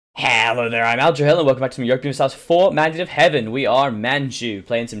Hello there, I'm Alger Hill, and welcome back to Europa Universalis 4 Mandate of Heaven. We are Manchu,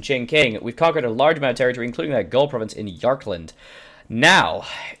 playing some Qing. We've conquered a large amount of territory, including that gold province in Yarkland. Now,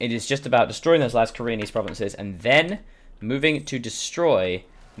 it is just about destroying those last Koreanese provinces, and then moving to destroy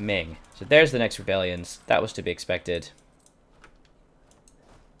Ming. So there's the next rebellions. That was to be expected.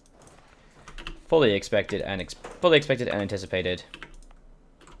 Fully expected and anticipated.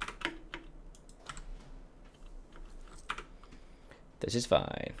 This is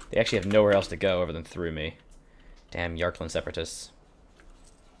fine. They actually have nowhere else to go other than through me. Damn Yarkland separatists.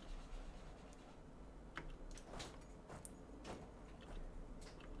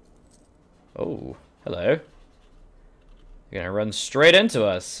 Oh, hello. You're gonna run straight into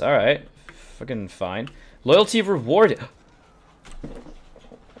us. Alright. Fucking fine. Loyalty rewarded.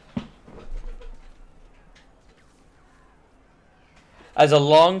 As a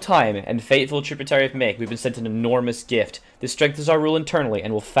long-time and faithful tributary of Ming, we've been sent an enormous gift. This strengthens our rule internally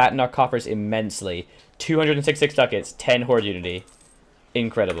and will fatten our coffers immensely. 266 ducats, 10 horde unity.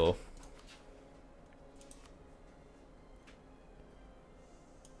 Incredible.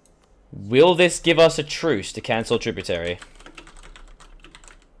 Will this give us a truce to cancel tributary?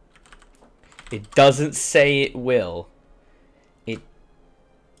 It doesn't say it will. It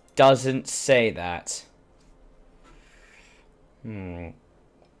doesn't say that.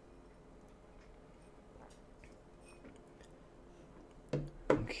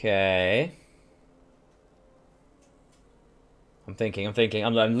 Okay. I'm thinking.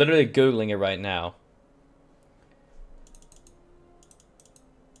 I'm literally Googling it right now.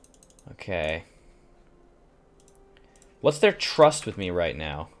 Okay. What's their trust with me right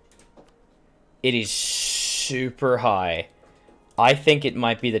now? It is super high. I think it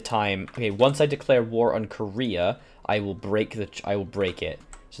might be the time. Okay, once I declare war on Korea, I will break it.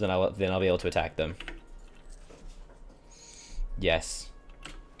 So then I'll be able to attack them. Yes.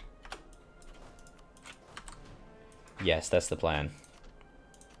 Yes, that's the plan.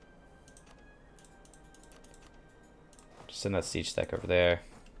 Just send that siege stack over there.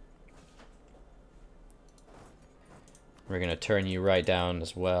 We're gonna turn you right down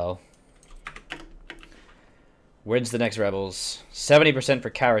as well. Where's the next rebels? 70% for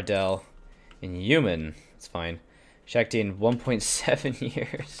Caradel. Inhuman. That's fine. Shakti in 1.7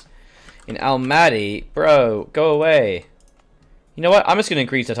 years. In Almaty, bro, go away. You know what? I'm just going to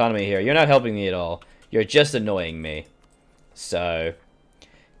increase autonomy here. You're not helping me at all. You're just annoying me. So,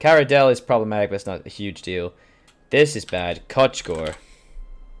 Caradel is problematic, but it's not a huge deal. This is bad. Kochgor.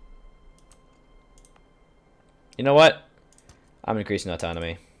 You know what? I'm increasing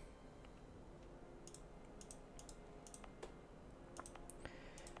autonomy.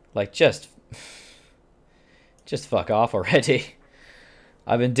 Like, just fuck off already.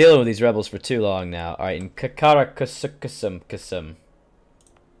 I've been dealing with these rebels for too long now. Alright, in Kakara Kasum.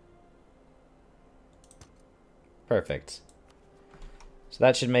 Perfect. So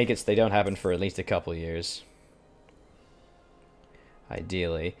that should make it so they don't happen for at least a couple years.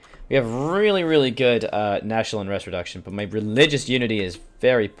 Ideally. We have really, really good national unrest reduction, but my religious unity is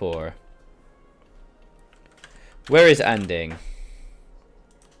very poor. Where is Anding?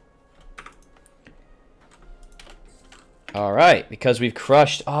 Alright, because we've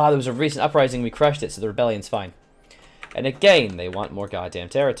crushed... there was a recent uprising, we crushed it, so the rebellion's fine. And again, they want more goddamn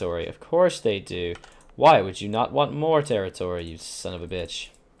territory. Of course they do. Why would you not want more territory, you son of a bitch?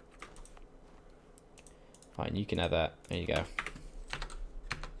 Fine, you can have that. There you go.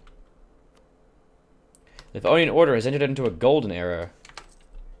 The Livonian Order has entered into a golden era.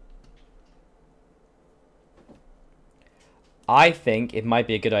 I think it might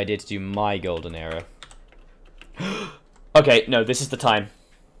be a good idea to do my golden era. Okay, no, this is the time.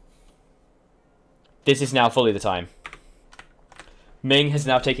 This is now fully the time. Ming has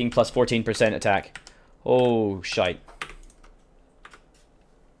now taken plus 14% attack. Oh, shite.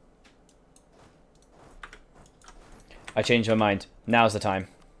 I changed my mind. Now's the time.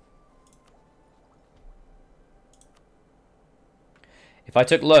 If I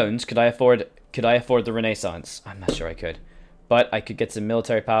took loans, could I afford the Renaissance? I'm not sure I could. But I could get some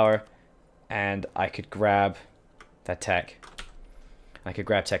military power, and I could grab that tech. I could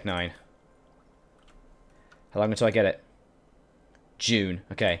grab Tech 9. How long until I get it? June.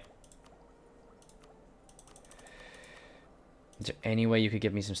 Okay. Is there any way you could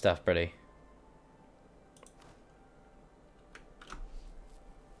give me some stuff, buddy?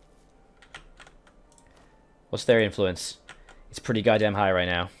 What's their influence? It's pretty goddamn high right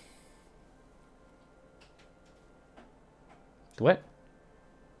now. What?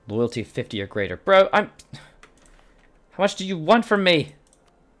 Loyalty 50 or greater. Bro, How much do you want from me?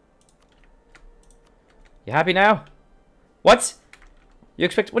 You happy now? What?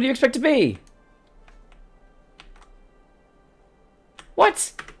 What do you expect to be?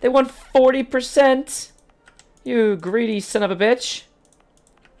 What? They won 40%? You greedy son of a bitch.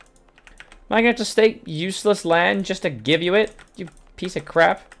 Am I gonna have to stake useless land just to give you it? You piece of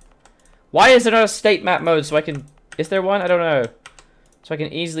crap. Why is there not a state map mode so I can... Is there one? I don't know. So I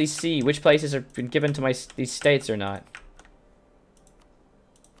can easily see which places are been given to these states or not.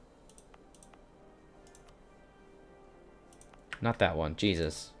 Not that one.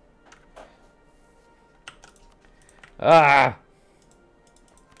 Jesus. Ah!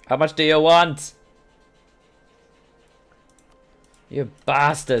 How much do you want? You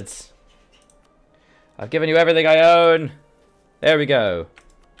bastards. I've given you everything I own. There we go.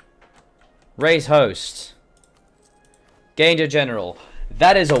 Raise host. Gained a general.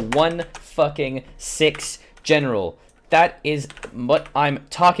 That is a 1-fucking-6 general. That is what I'm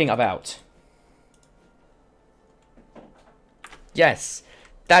talking about. Yes,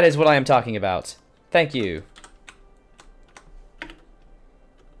 that is what I am talking about. Thank you.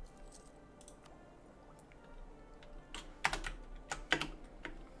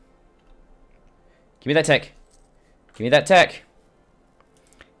 Give me that tech. Give me that tech.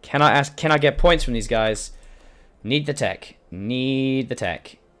 Can I get points from these guys? Need the tech. Need the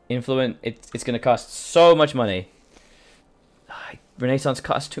tech. Influence. It's going to cost so much money. Renaissance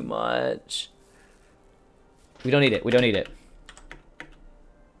costs too much. We don't need it. We don't need it.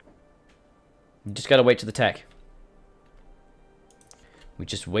 We just got to wait for the tech. We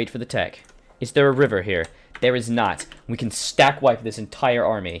just wait for the tech. Is there a river here? There is not. We can stack wipe this entire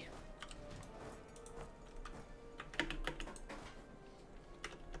army.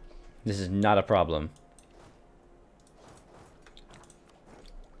 This is not a problem.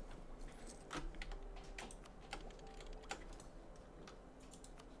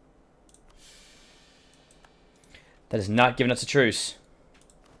 That is not giving us a truce.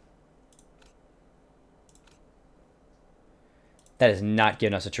 That is not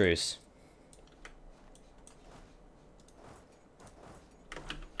giving us a truce.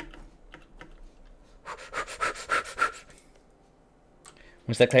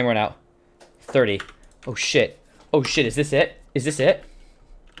 When's that claim run out? 30. Oh shit. Oh shit, is this it? Is this it?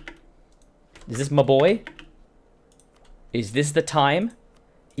 Is this my boy? Is this the time?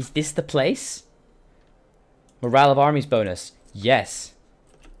 Is this the place? Morale of armies bonus. Yes.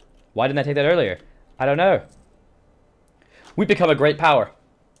 Why didn't I take that earlier? I don't know. We've become a great power.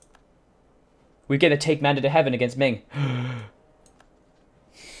 We get to take Manda to heaven against Ming.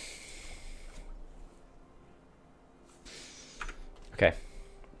 Okay.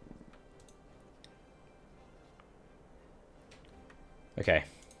 Okay.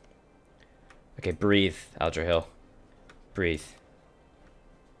 Okay, breathe, Aldrahill. Breathe.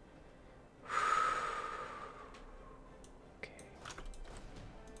 Okay.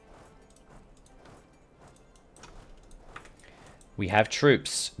 We have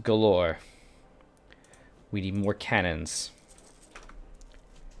troops galore. We need more cannons.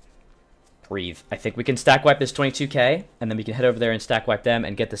 Breathe. I think we can stack wipe this 22k, and then we can head over there and stack wipe them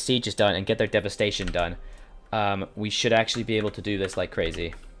and get the sieges done and get their devastation done. We should actually be able to do this like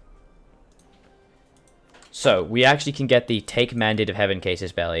crazy. So, we actually can get the Take Mandate of Heaven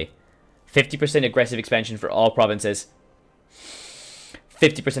casus belli. 50% aggressive expansion for all provinces.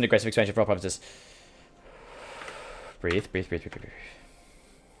 50% aggressive expansion for all provinces. Breathe, breathe, breathe, breathe, breathe.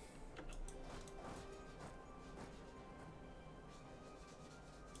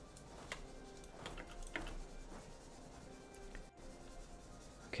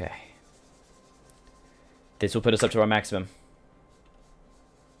 Okay. This will put us up to our maximum.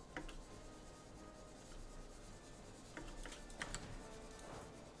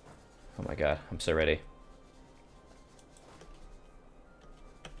 Oh my god, I'm so ready.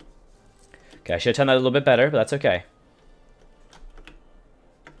 Okay, I should have done that a little bit better, but that's okay.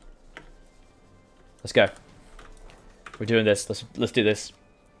 Let's go. We're doing this. Let's do this.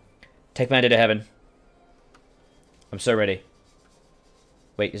 Take Mandate to heaven. I'm so ready.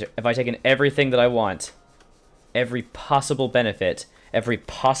 Wait, have I taken everything that I want? Every possible benefit? Every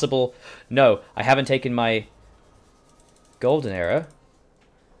possible... No, I haven't taken my golden arrow.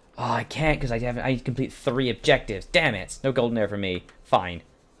 Oh, I can't because I need to complete 3 objectives. Damn it. No golden arrow for me. Fine.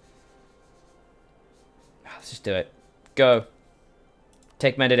 Let's just do it. Go.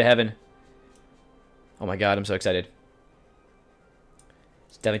 Take Mandate to heaven. Oh my god, I'm so excited.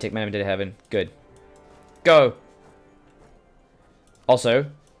 Let's definitely take Mandate to heaven. Good. Go. Also,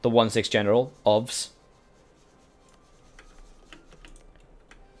 the 1/6 general, OVS.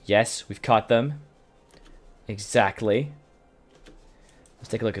 Yes, we've caught them. Exactly. Let's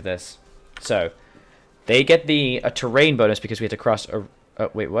take a look at this. So, they get a terrain bonus because we have to cross Oh,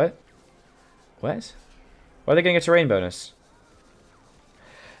 wait, what? What? Why are they getting a terrain bonus?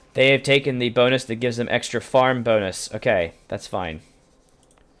 They have taken the bonus that gives them extra farm bonus. Okay, that's fine.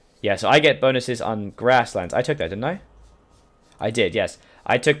 Yeah, so I get bonuses on grasslands. I took that, didn't I? I did, yes.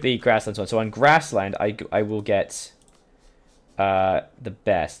 I took the grasslands one. So on grassland, I will get the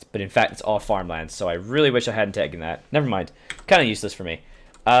best. But in fact, it's all farmlands. So I really wish I hadn't taken that. Never mind. Kind of useless for me.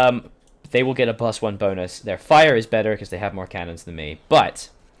 They will get a +1 bonus. Their fire is better because they have more cannons than me. But,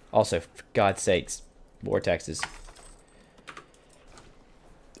 also, for God's sakes, vortexes.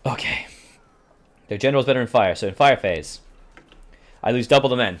 Okay. Their general's better in fire. So in fire phase, I lose double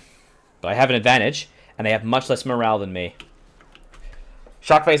the men. But I have an advantage, and they have much less morale than me.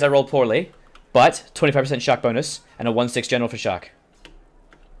 Shock phase, I rolled poorly, but 25% shock bonus, and a 1/6 general for shock.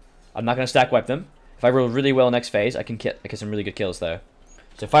 I'm not going to stack wipe them. If I roll really well next phase, I can get some really good kills, though.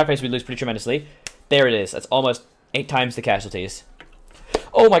 So fire phase, we lose pretty tremendously. There it is. That's almost 8 times the casualties.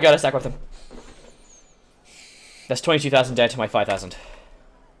 Oh my god, I stack wiped them. That's 22,000 dead to my 5,000.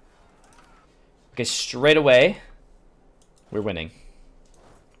 Okay, straight away, we're winning.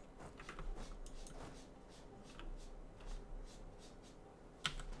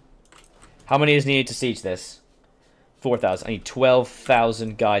 How many is needed to siege this? 4,000. I need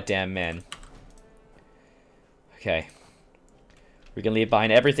 12,000 goddamn men. Okay. We can leave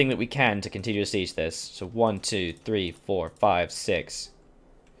behind everything that we can to continue to siege this. So 1, 2, 3, 4, 5, 6,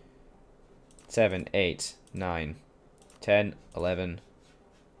 7, 8, 9, 10, 11,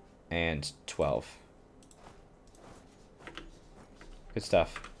 and 12. Good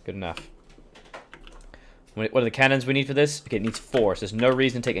stuff. Good enough. What are the cannons we need for this? Okay, it needs 4, so there's no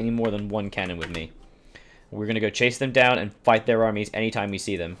reason to take any more than 1 cannon with me. We're going to go chase them down and fight their armies anytime we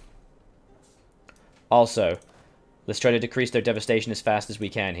see them. Also, let's try to decrease their devastation as fast as we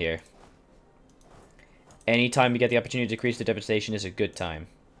can here. Anytime we get the opportunity to decrease their devastation is a good time.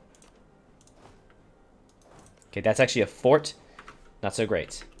 Okay, that's actually a fort. Not so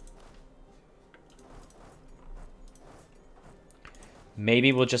great.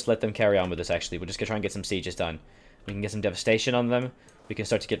 Maybe we'll just let them carry on with this, actually. We'll just try and get some sieges done. We can get some devastation on them. We can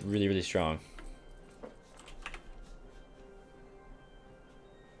start to get really, really strong.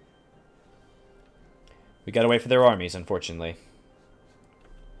 We gotta wait for their armies, unfortunately.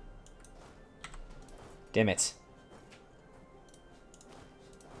 Damn it.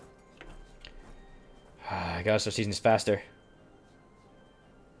 I gotta start seizing this faster.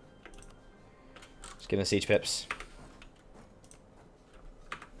 Just give them the siege pips.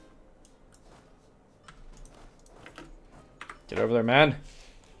 Get over there, man.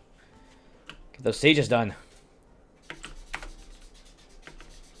 Get those sieges done.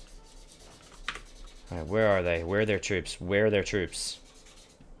 Alright, where are they? Where are their troops? Where are their troops?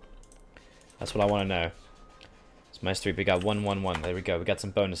 That's what I want to know. It's -3. We got 1, 1, 1. There we go. We got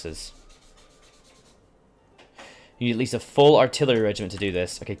some bonuses. You need at least a full artillery regiment to do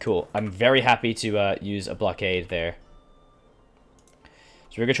this. Okay, cool. I'm very happy to use a blockade there.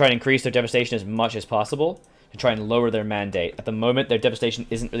 So we're going to try and increase their devastation as much as possible to try and lower their mandate. At the moment, their devastation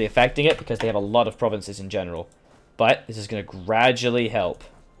isn't really affecting it because they have a lot of provinces in general. But this is going to gradually help.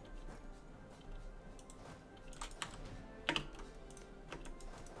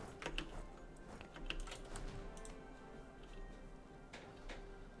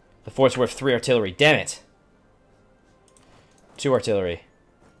 The fort's worth 3 artillery. Damn it! 2 artillery.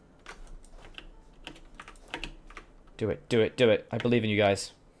 Do it, do it, do it. I believe in you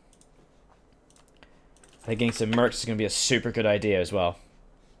guys. I think getting some mercs is going to be a super good idea as well.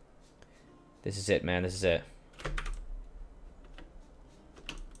 This is it, man. This is it.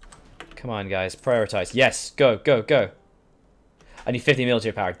 Come on, guys. Prioritize. Yes! Go, go, go! I need 50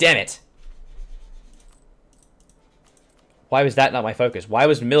 military power. Damn it! Why was that not my focus? Why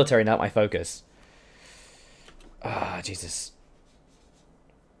was military not my focus? Ah, Jesus.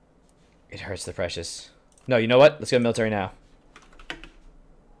 It hurts the precious. No, you know what? Let's go military now.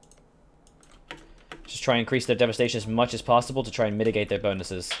 Just try and increase their devastation as much as possible to try and mitigate their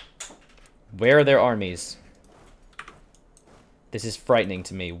bonuses. Where are their armies? This is frightening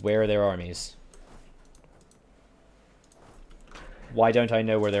to me. Where are their armies? Why don't I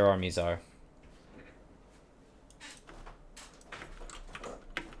know where their armies are?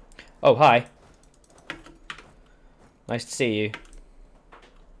 Oh, hi. Nice to see you.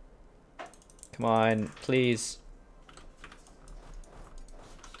 Come on, please.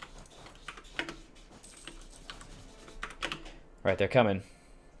 Right, they're coming.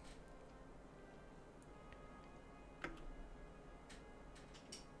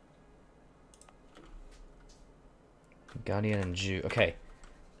 Ghanaian and Jew. Okay.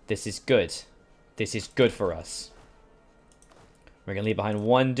 This is good. This is good for us. We're going to leave behind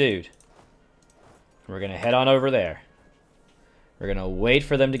one dude. We're going to head on over there. We're going to wait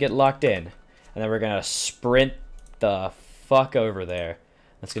for them to get locked in. And then we're going to sprint the fuck over there.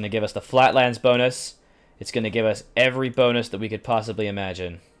 That's going to give us the Flatlands bonus. It's going to give us every bonus that we could possibly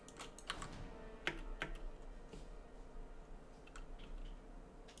imagine.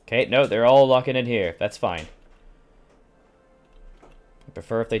 Okay, no, they're all locking in here. That's fine. I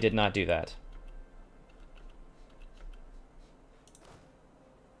prefer if they did not do that.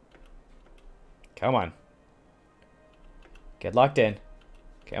 Come on. Get locked in.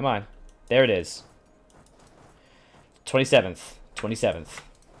 Come on. There it is. 27th. 27th.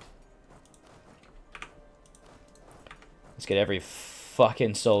 Let's get every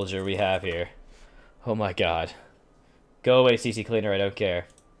fucking soldier we have here. Oh my god. Go away, CC Cleaner, I don't care.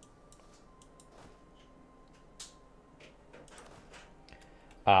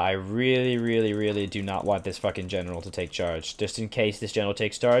 I really, really, really do not want this fucking general to take charge. Just in case this general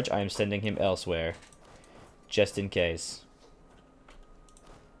takes charge, I am sending him elsewhere. Just in case.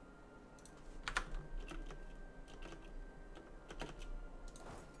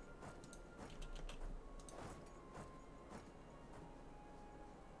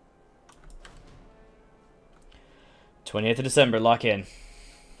 '28th of December, lock in.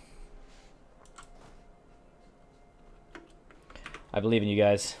 I believe in you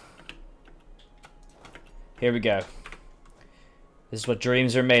guys. Here we go. This is what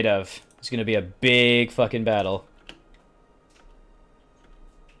dreams are made of. It's gonna be a big fucking battle.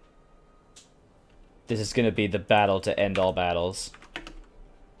 This is gonna be the battle to end all battles.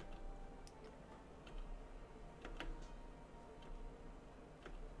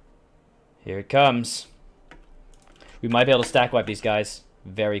 Here it comes. We might be able to stack wipe these guys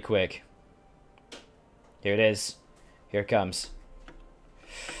very quick. Here it is. Here it comes.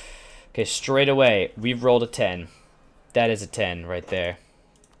 Okay, straight away, we've rolled a 10. That is a 10 right there.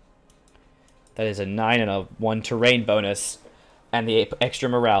 That is a 9 and a 1 terrain bonus. And the extra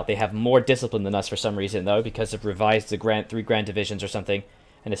morale. They have more discipline than us for some reason, though, because of revised the 3 Grand Divisions or something,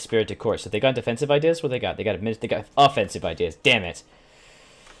 and a Spirited Course. So they got defensive ideas? What they got? They got offensive ideas. Damn it.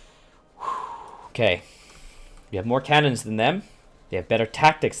 Okay. We have more cannons than them. They have better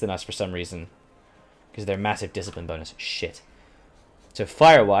tactics than us for some reason. Because of their massive discipline bonus. Shit. So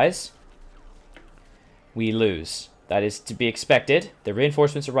fire-wise, we lose. That is to be expected. The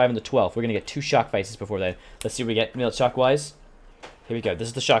reinforcements arrive on the 12th. We're going to get 2 shock faces before then. Let's see what we get shock-wise. Here we go. This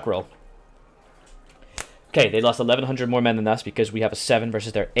is the shock roll. Okay, they lost 1,100 more men than us because we have a 7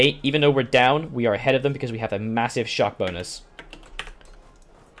 versus their 8. Even though we're down, we are ahead of them because we have a massive shock bonus.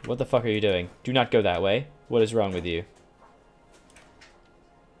 What the fuck are you doing? Do not go that way. What is wrong with you?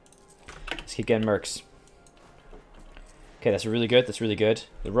 Let's keep getting mercs. Okay, that's really good. That's really good.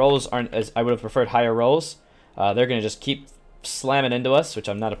 The rolls aren't as... I would have preferred higher rolls. They're going to just keep slamming into us, which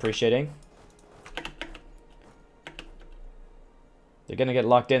I'm not appreciating. They're going to get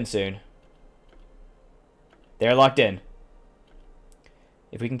locked in soon. They're locked in.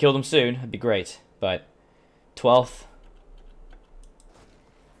 If we can kill them soon, that'd be great. But 12th.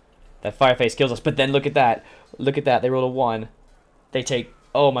 That fireface kills us. But then look at that. Look at that. They rolled a 1. They take,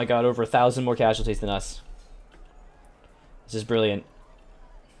 oh my god, over 1,000 more casualties than us. This is brilliant.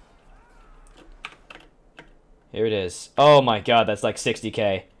 Here it is. Oh my god, that's like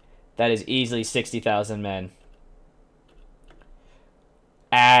 60k. That is easily 60,000 men.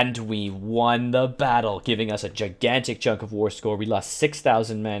 And we won the battle, giving us a gigantic chunk of war score. We lost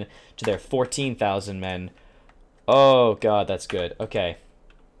 6,000 men to their 14,000 men. Oh god, that's good. Okay.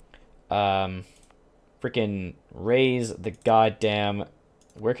 Freaking raise the goddamn...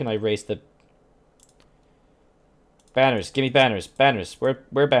 Where can I raise the... Banners. Give me banners. Banners. Where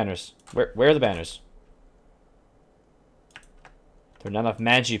are banners? Where are the banners? There are not enough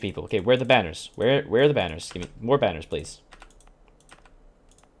Manchu people. Okay, where are the banners? Where are the banners? Give me more banners, please.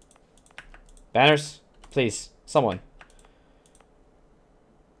 Banners? Please. Someone.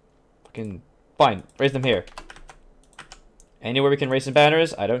 Fucking... Fine. Raise them here. Anywhere we can raise some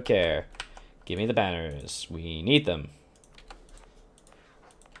banners, I don't care. Give me the banners. We need them.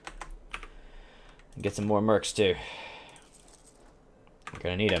 And get some more mercs, too. We're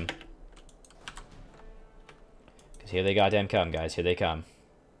gonna need them. Because here they goddamn come, guys. Here they come.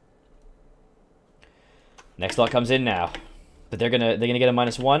 Next lot comes in now. But they're gonna get a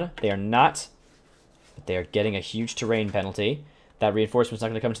 -1. They are not. But they are getting a huge terrain penalty. That reinforcement's not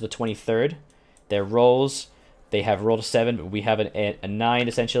gonna come to the 23rd. Their rolls, they have rolled a 7, but we have a 9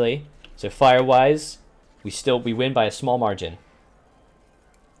 essentially. So fire-wise, we win by a small margin.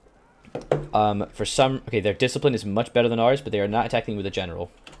 Okay, their discipline is much better than ours, but they are not attacking with a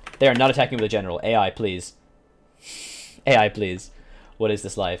general. They are not attacking with a general. AI, please. AI, please. What is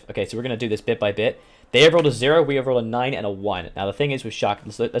this life? Okay, so we're going to do this bit by bit. They have rolled a 0, we have rolled a 9 and a 1. Now, the thing is with shock,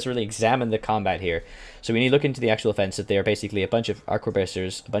 let's really examine the combat here. So we need to look into the actual offensive. They are basically a bunch of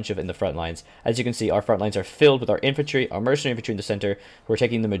arquebusiers, a bunch of in the front lines. As you can see, our front lines are filled with our infantry, our mercenary infantry in the center, who are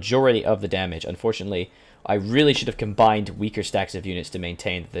taking the majority of the damage. Unfortunately, I really should have combined weaker stacks of units to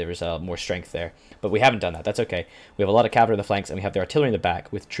maintain that there was more strength there. But we haven't done that. That's okay. We have a lot of cavalry in the flanks, and we have the artillery in the back,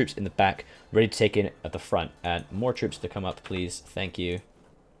 with troops in the back ready to take in at the front. And more troops to come up, please. Thank you.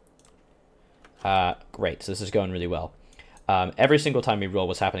 Great, so this is going really well. Every single time we roll,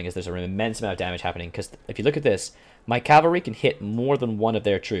 what's happening is there's an immense amount of damage happening, because if you look at this, my cavalry can hit more than one of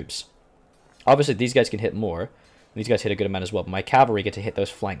their troops. Obviously, these guys can hit more. These guys hit a good amount as well, but my cavalry get to hit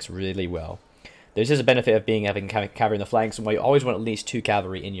those flanks really well. There's just a benefit of having cavalry in the flanks, and why you always want at least 2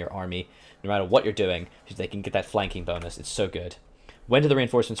 cavalry in your army, no matter what you're doing, because they can get that flanking bonus. It's so good. When do the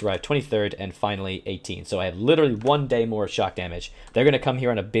reinforcements arrive? 23rd and finally 18th. So I have literally 1 day more shock damage. They're going to come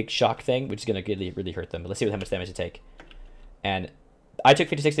here on a big shock thing, which is going to really hurt them. But let's see how much damage they take. And I took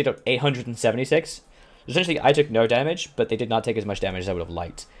 56, they took 876. Essentially, I took no damage, but they did not take as much damage as I would have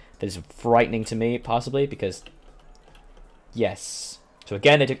liked. That is frightening to me, possibly, because... Yes. So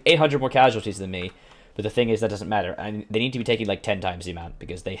again, they took 800 more casualties than me. But the thing is, that doesn't matter. And they need to be taking like 10 times the amount,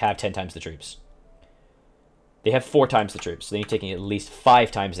 because they have 10 times the troops. They have 4 times the troops, so they need taking at least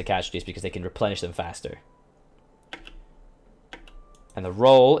 5 times the casualties because they can replenish them faster. And the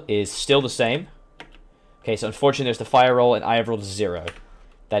roll is still the same. Okay, so unfortunately there's the fire roll, and I have rolled a 0.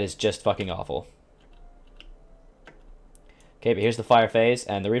 That is just fucking awful. Okay, but here's the fire phase,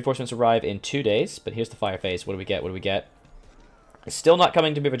 and the reinforcements arrive in 2 days. But here's the fire phase. What do we get? What do we get? It's still not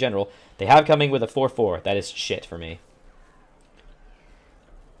coming to be a general. They have coming with a 4-4. That is shit for me.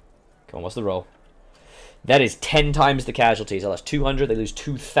 Come on, what's the roll? That is 10 times the casualties. I lost 200. They lose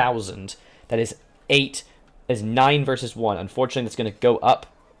 2,000. That is 8. That is 9 versus 1. Unfortunately, that's going to go up.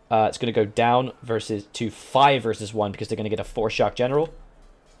 It's going to go down to 5 versus 1 because they're going to get a 4-shock general.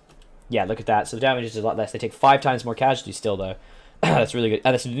 Yeah, look at that. So the damage is a lot less. They take 5 times more casualties still, though. That's really good.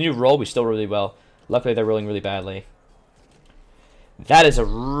 And that's a new roll. We still roll really well. Luckily, they're rolling really badly. That is a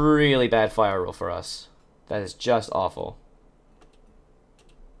really bad fire roll for us. That is just awful.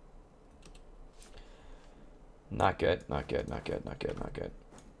 Not good, not good, not good, not good, not good.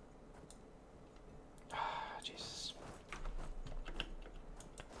 Jesus.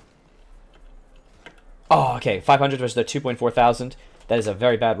 Oh, okay. 500 versus their 2.4 thousand. That is a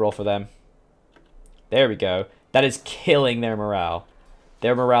very bad roll for them. There we go. That is killing their morale.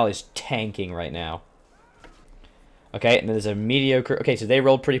 Their morale is tanking right now. Okay, and then there's a mediocre... Okay, so they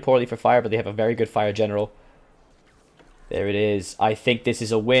rolled pretty poorly for fire, but they have a very good fire general. There it is. I think this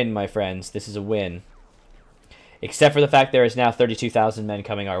is a win, my friends. This is a win. Except for the fact there is now 32,000 men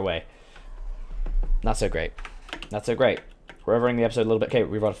coming our way. Not so great. Not so great. We're overrunning the episode a little bit. Okay,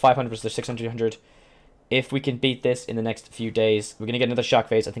 we rolled 500 versus 600. If we can beat this in the next few days, we're going to get another shock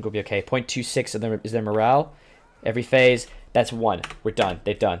phase. I think we'll be okay. 0.26 is their morale. Every phase, that's 1. We're done.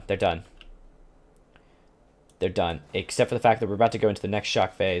 They're done. They're done. They're done. Except for the fact that we're about to go into the next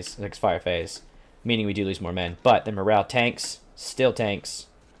shock phase, the next fire phase. Meaning we do lose more men. But their morale tanks. Still tanks.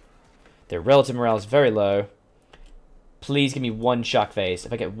 Their relative morale is very low. Please give me 1 shock phase.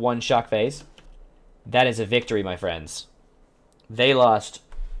 If I get 1 shock phase, that is a victory, my friends. They lost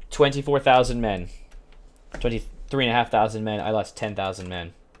 24,000 men. 23,500 men. I lost 10,000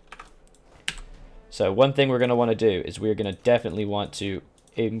 men. So one thing we're going to want to do is we're going to definitely want to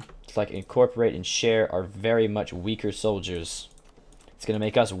incorporate and share our very much weaker soldiers. It's going to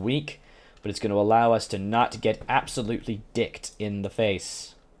make us weak, but it's going to allow us to not get absolutely dicked in the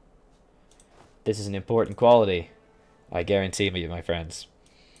face. This is an important quality. I guarantee you, my friends.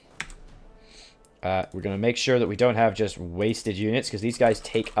 We're going to make sure that we don't have just wasted units, because these guys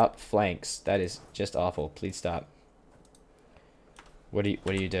take up flanks. That is just awful. Please stop. What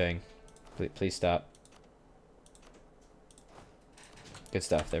are you doing? Please stop. Good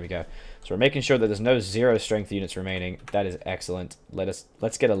stuff. There we go. So we're making sure that there's no 0 strength units remaining. That is excellent. Let's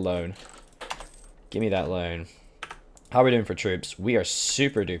get a loan. Give me that loan. How are we doing for troops? We are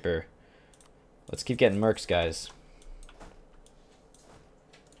super duper. Let's keep getting mercs, guys.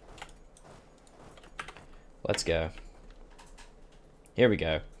 Let's go. Here we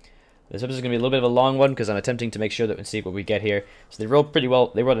go. This episode is going to be a little bit of a long one because I'm attempting to make sure that we see what we get here. So they rolled pretty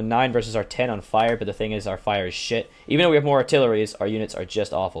well. They rolled a 9 versus our 10 on fire, but the thing is our fire is shit. Even though we have more artilleries, our units are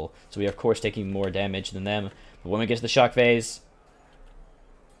just awful. So we are, of course, taking more damage than them. But when we get to the shock phase,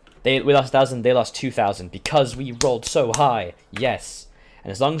 we lost 1,000, they lost 2,000 because we rolled so high. Yes.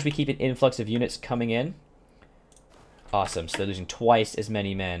 And as long as we keep an influx of units coming in, awesome. So they're losing twice as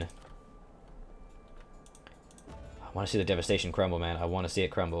many men. I want to see the devastation crumble, man. I want to see it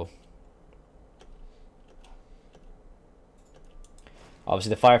crumble. Obviously,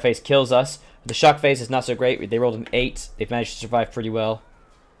 the fire phase kills us. The shock phase is not so great. They rolled an 8. They've managed to survive pretty well.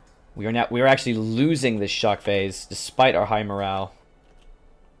 We are actually losing this shock phase despite our high morale.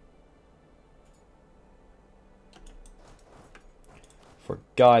 For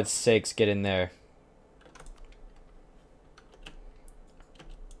God's sakes, get in there.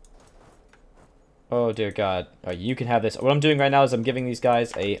 Oh dear God. Alright, you can have this. What I'm doing right now is I'm giving these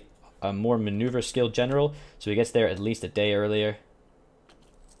guys a more maneuver skilled general, so he gets there at least a day earlier.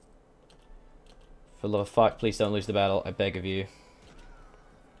 For the love of fuck, please don't lose the battle, I beg of you.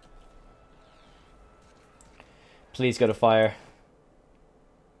 Please go to fire.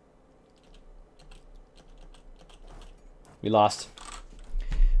 We lost.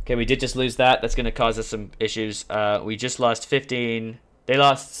 Okay, we did just lose that. That's going to cause us some issues. We just lost 15. They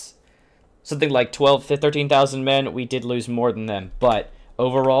lost something like 13,000 men. We did lose more than them. But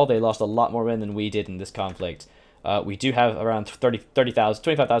overall, they lost a lot more men than we did in this conflict. We do have around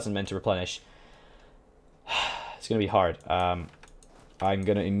 25,000 men to replenish. It's going to be hard. I'm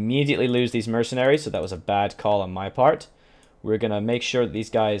going to immediately lose these mercenaries, so that was a bad call on my part. We're going to make sure that these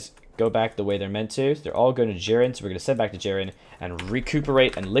guys go back the way they're meant to. They're all going to Jiren, so we're going to send back to Jiren and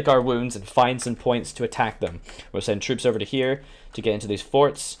recuperate and lick our wounds and find some points to attack them. We'll send troops over to here to get into these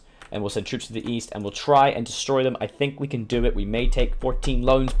forts, and we'll send troops to the east, and we'll try and destroy them. I think we can do it. We may take 14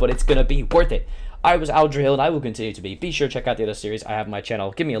 loans, but it's going to be worth it. I was Aldrihill, and I will continue to be. Be sure to check out the other series I have on my channel.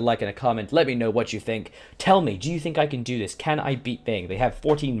 Give me a like and a comment. Let me know what you think. Tell me, do you think I can do this? Can I beat Bing? They have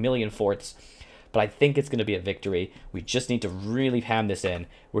 14 million forts, but I think it's going to be a victory. We just need to really ham this in.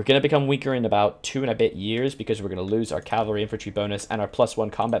 We're going to become weaker in about 2 and a bit years because we're going to lose our cavalry infantry bonus and our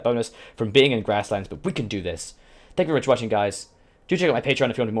 +1 combat bonus from being in grasslands, but we can do this. Thank you very much for watching, guys. Do check out my Patreon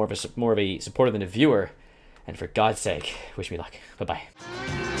if you want to be more of a supporter than a viewer. And for God's sake, wish me luck.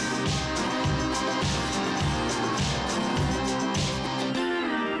 Bye-bye.